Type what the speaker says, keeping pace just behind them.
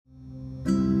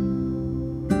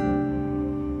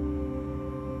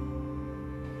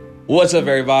What's up,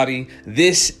 everybody?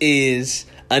 This is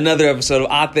another episode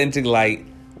of Authentic Light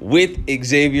with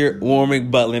Xavier Warmick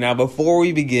Butler. Now, before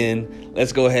we begin,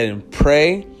 let's go ahead and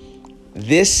pray.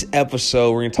 This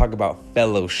episode, we're going to talk about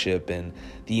fellowship and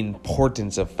the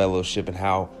importance of fellowship and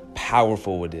how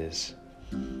powerful it is.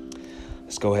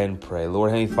 Let's go ahead and pray.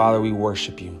 Lord, Heavenly Father, we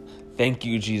worship you. Thank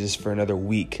you, Jesus, for another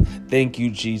week. Thank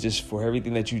you, Jesus, for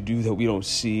everything that you do that we don't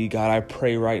see. God, I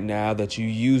pray right now that you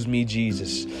use me,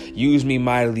 Jesus. Use me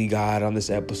mightily, God, on this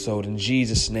episode. In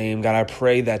Jesus' name, God, I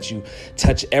pray that you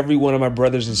touch every one of my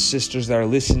brothers and sisters that are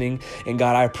listening. And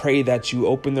God, I pray that you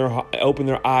open their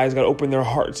eyes, God, open their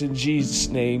hearts. In Jesus'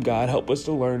 name, God, help us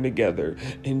to learn together.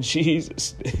 In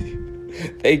Jesus' name.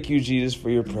 Thank you, Jesus, for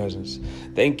your presence.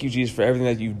 Thank you, Jesus, for everything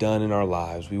that you've done in our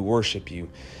lives. We worship you.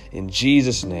 In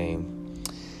Jesus' name,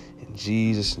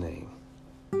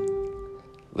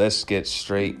 let's get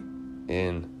straight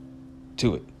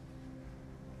into it.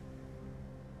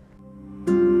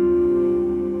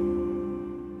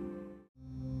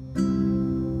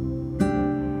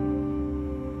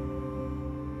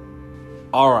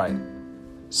 All right,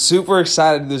 super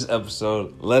excited to do this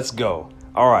episode. Let's go.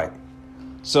 All right,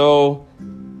 so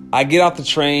I get off the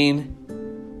train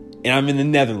and I'm in the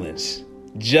Netherlands.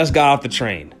 Just got off the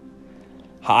train.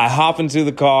 I hop into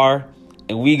the car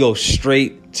and we go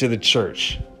straight to the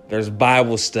church. There's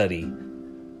Bible study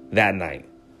that night.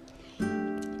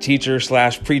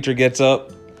 Teacher/preacher gets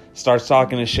up, starts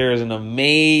talking and shares an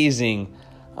amazing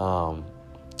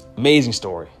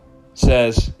story.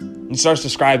 He starts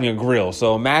describing a grill.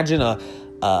 So imagine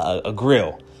a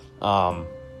grill,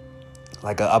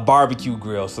 like a barbecue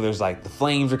grill. So there's like the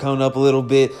flames are coming up a little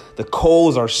bit. The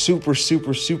coals are super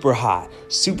hot,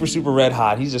 super red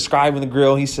hot. He's describing the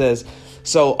grill. He says,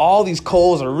 so all these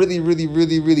coals are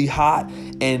really hot.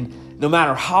 And no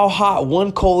matter how hot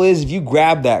one coal is, if you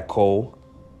grab that coal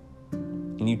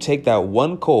and you take that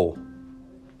one coal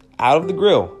out of the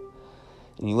grill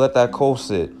and you let that coal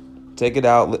sit, take it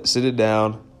out, sit it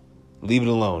down, leave it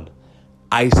alone,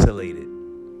 isolate it.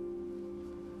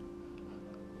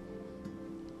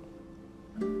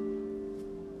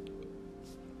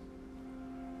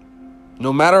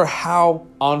 No matter how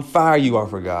on fire you are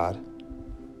for God,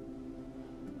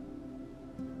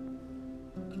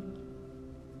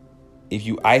 if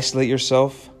you isolate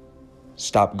yourself,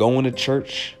 stop going to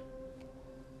church,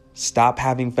 stop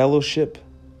having fellowship,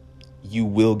 you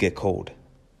will get cold.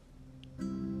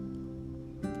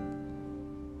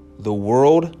 The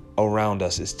world around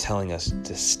us is telling us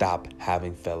to stop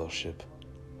having fellowship.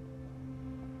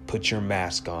 Put your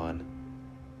mask on.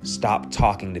 Stop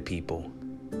talking to people.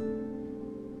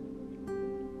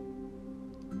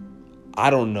 I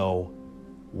don't know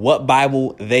what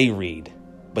Bible they read,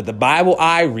 but the Bible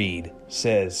I read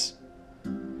says,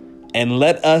 and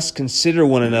let us consider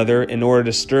one another in order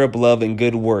to stir up love and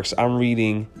good works. I'm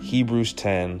reading Hebrews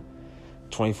 10,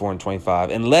 24 and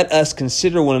 25. And let us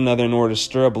consider one another in order to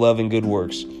stir up love and good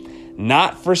works,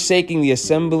 not forsaking the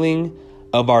assembling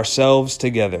of ourselves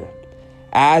together,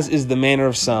 as is the manner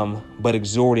of some, but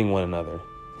exhorting one another,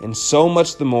 and so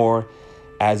much the more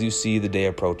as you see the day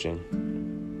approaching.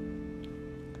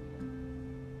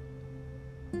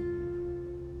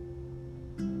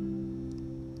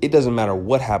 It doesn't matter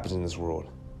what happens in this world.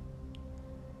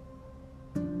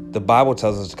 The Bible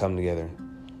tells us to come together.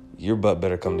 Your butt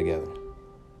better come together.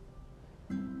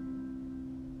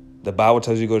 The Bible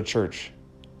tells you to go to church.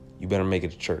 You better make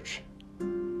it to church.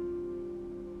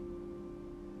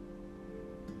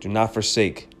 Do not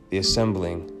forsake the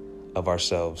assembling of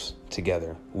ourselves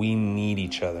together. We need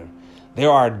each other.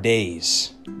 There are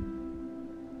days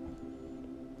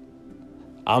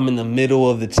I'm in the middle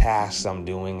of the tasks I'm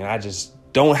doing and I just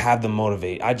don't have the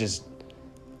motivate. I just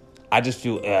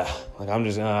feel like I'm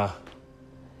just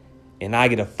and I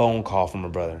get a phone call from a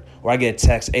brother or I get a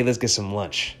text, hey, let's get some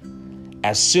lunch.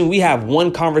 As soon we have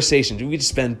one conversation, we just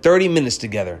spend 30 minutes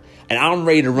together and I'm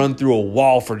ready to run through a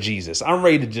wall for Jesus. I'm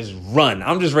ready to just run.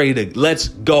 I'm just ready to let's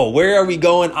go. Where are we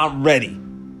going? I'm ready.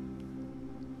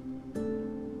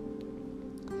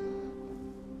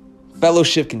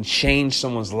 Fellowship can change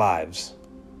someone's lives.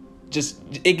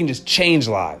 It can just change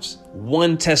lives.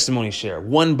 One testimony share,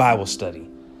 one Bible study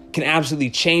can absolutely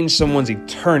change someone's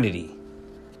eternity.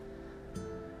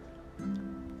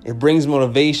 It brings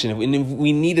motivation.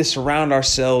 We need to surround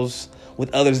ourselves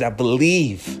with others that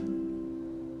believe.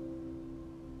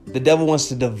 The devil wants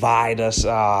to divide us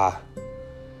and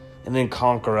then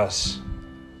conquer us.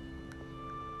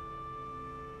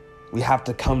 We have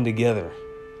to come together.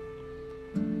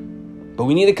 But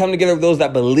we need to come together with those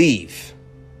that believe.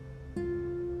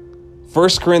 1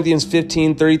 Corinthians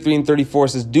 15, 33 and 34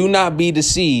 says, do not be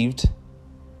deceived.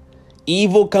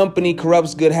 Evil company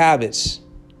corrupts good habits.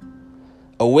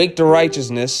 Awake to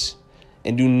righteousness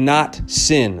and do not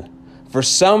sin, for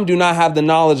some do not have the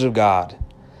knowledge of God.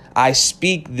 I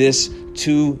speak this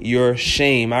to your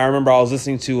shame. I remember I was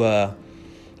listening to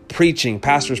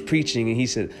pastor's preaching, and he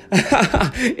said,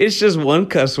 it's just one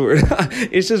cuss word.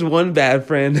 It's just one bad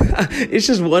friend. It's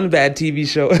just one bad TV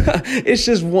show. It's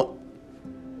just one.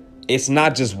 It's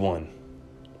not just one.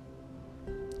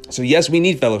 So yes, we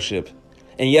need fellowship.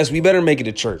 And yes, we better make it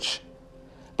to church.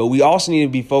 But we also need to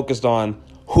be focused on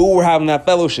who we're having that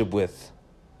fellowship with.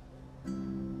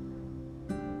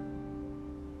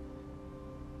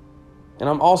 And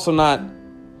I'm also not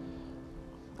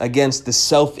against the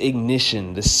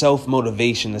self-ignition, the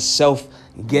self-motivation, the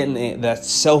getting that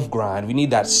self-grind. We need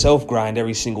that self-grind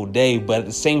every single day. But at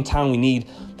the same time, we need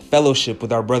fellowship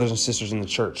with our brothers and sisters in the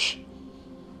church.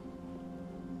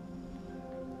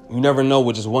 You never know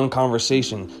what just one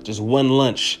conversation, just one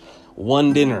lunch,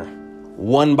 one dinner,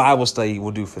 one Bible study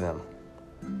will do for them.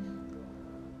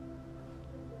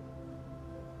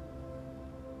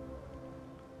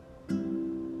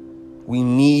 We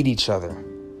need each other.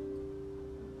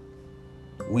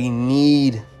 We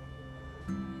need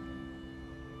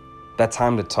that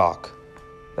time to talk,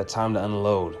 that time to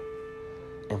unload,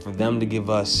 and for them to give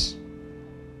us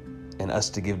and us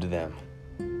to give to them.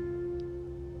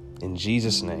 In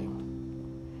Jesus' name.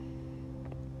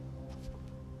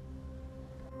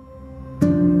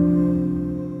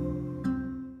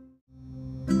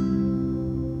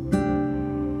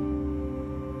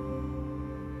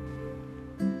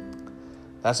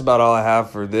 That's about all I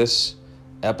have for this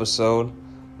episode.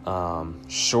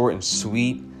 Short and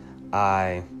sweet.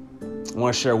 I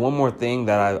want to share one more thing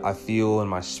that I feel in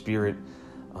my spirit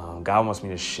God wants me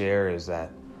to share is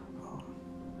that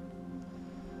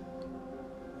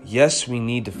yes, we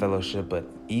need the fellowship, but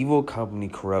evil company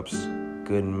corrupts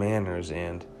good manners,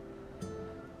 and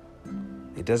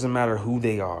it doesn't matter who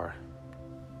they are.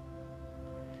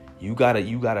 You gotta,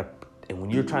 and when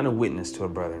you're trying to witness to a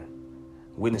brother,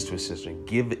 witness to a sister,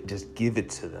 just give it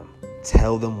to them.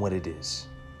 Tell them what it is.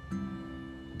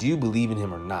 Do you believe in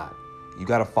him or not? You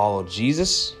got to follow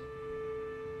Jesus.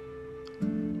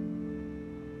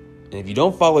 And if you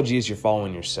don't follow Jesus, you're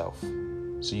following yourself.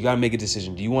 So you got to make a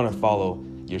decision. Do you want to follow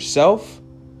yourself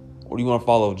or do you want to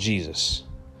follow Jesus?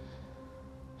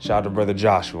 Shout out to Brother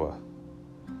Joshua.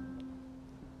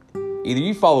 Either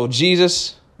you follow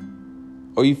Jesus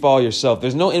or you follow yourself.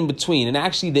 There's no in between. And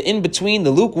actually the in between,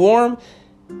 the lukewarm,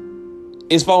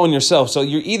 is following yourself. So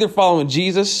you're either following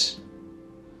Jesus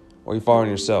or you're following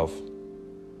yourself.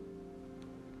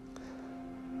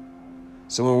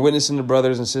 So when we're witnessing to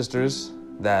brothers and sisters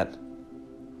that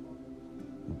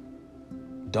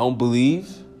don't believe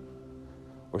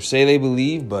or say they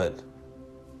believe, but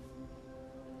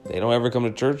they don't ever come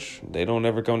to church, they don't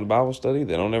ever come to Bible study,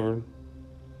 they don't ever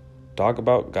talk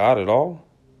about God at all,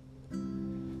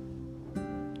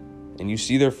 and you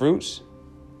see their fruits,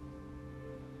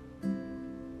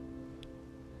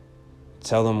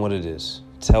 tell them what it is.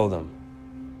 Tell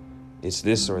them it's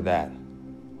this or that.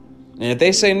 And if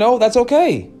they say no, that's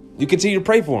okay. You continue to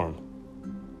pray for them.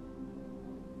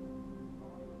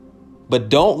 But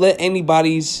don't let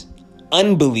anybody's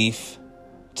unbelief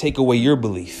take away your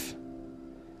belief.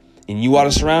 And you ought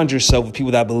to surround yourself with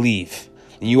people that believe.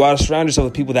 And you ought to surround yourself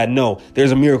with people that know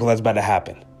there's a miracle that's about to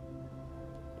happen.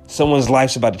 Someone's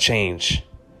life's about to change.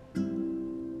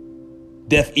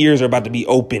 Deaf ears are about to be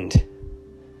opened.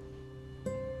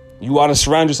 You ought to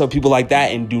surround yourself with people like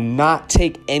that and do not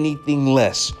take anything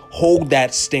less. Hold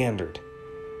that standard.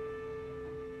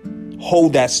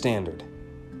 Hold that standard.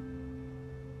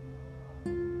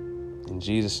 In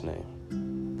Jesus' name.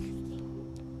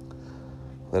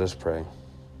 Let us pray.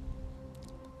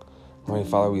 Mighty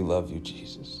Father, we love you,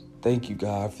 Jesus. Thank you,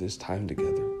 God, for this time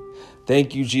together.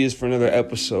 Thank you, Jesus, for another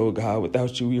episode, God.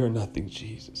 Without you, we are nothing,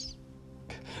 Jesus.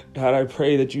 God, I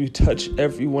pray that you touch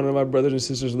every one of my brothers and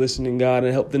sisters listening, God,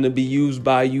 and help them to be used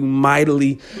by you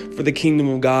mightily for the kingdom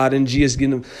of God. And Jesus,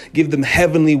 give them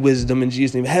heavenly wisdom in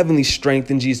Jesus' name, heavenly strength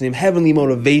in Jesus' name, heavenly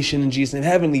motivation in Jesus' name,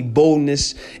 heavenly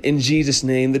boldness in Jesus'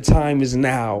 name. The time is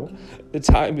now. The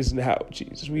time is now,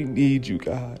 Jesus. We need you,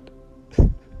 God.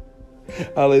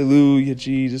 Hallelujah,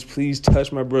 Jesus. Please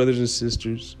touch my brothers and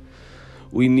sisters.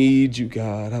 We need you,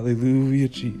 God. Hallelujah,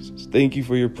 Jesus. Thank you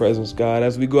for your presence, God.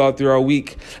 As we go out through our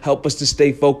week, help us to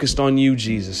stay focused on you,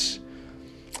 Jesus.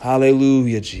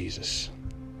 Hallelujah, Jesus.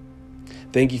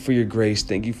 Thank you for your grace.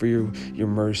 Thank you for your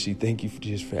mercy. Thank you for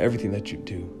Jesus, for everything that you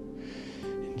do.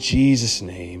 In Jesus'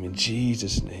 name, in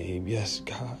Jesus' name. Yes,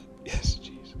 God. Yes,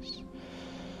 Jesus.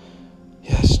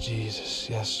 Yes, Jesus.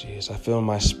 Yes, Jesus. I feel in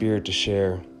my spirit to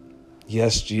share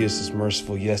Yes, Jesus is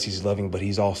merciful. Yes, he's loving, but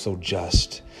he's also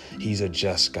just. He's a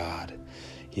just God.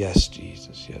 Yes,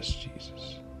 Jesus. Yes,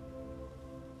 Jesus.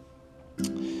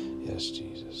 Yes,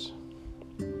 Jesus.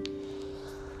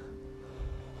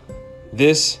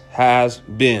 This has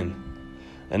been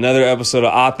another episode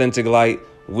of Authentic Light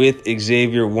with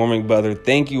Xavier Warming Butler.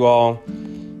 Thank you all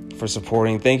for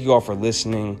supporting. Thank you all for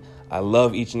listening. I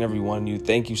love each and every one of you.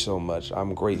 Thank you so much.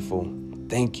 I'm grateful.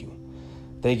 Thank you.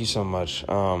 Thank you so much.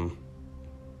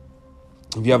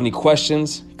 If you have any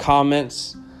questions,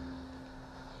 comments,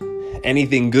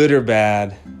 anything good or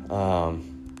bad,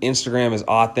 Instagram is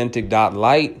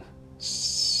authentic.light,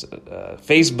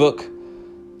 Facebook,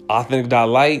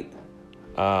 authentic.light.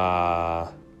 And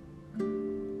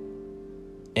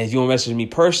if you want to message me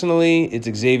personally, it's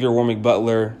Xavier Warming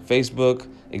Butler, Facebook,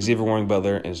 Xavier Warming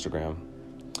Butler, Instagram.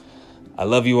 I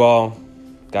love you all.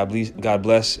 God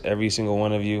bless every single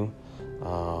one of you.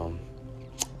 And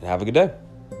have a good day.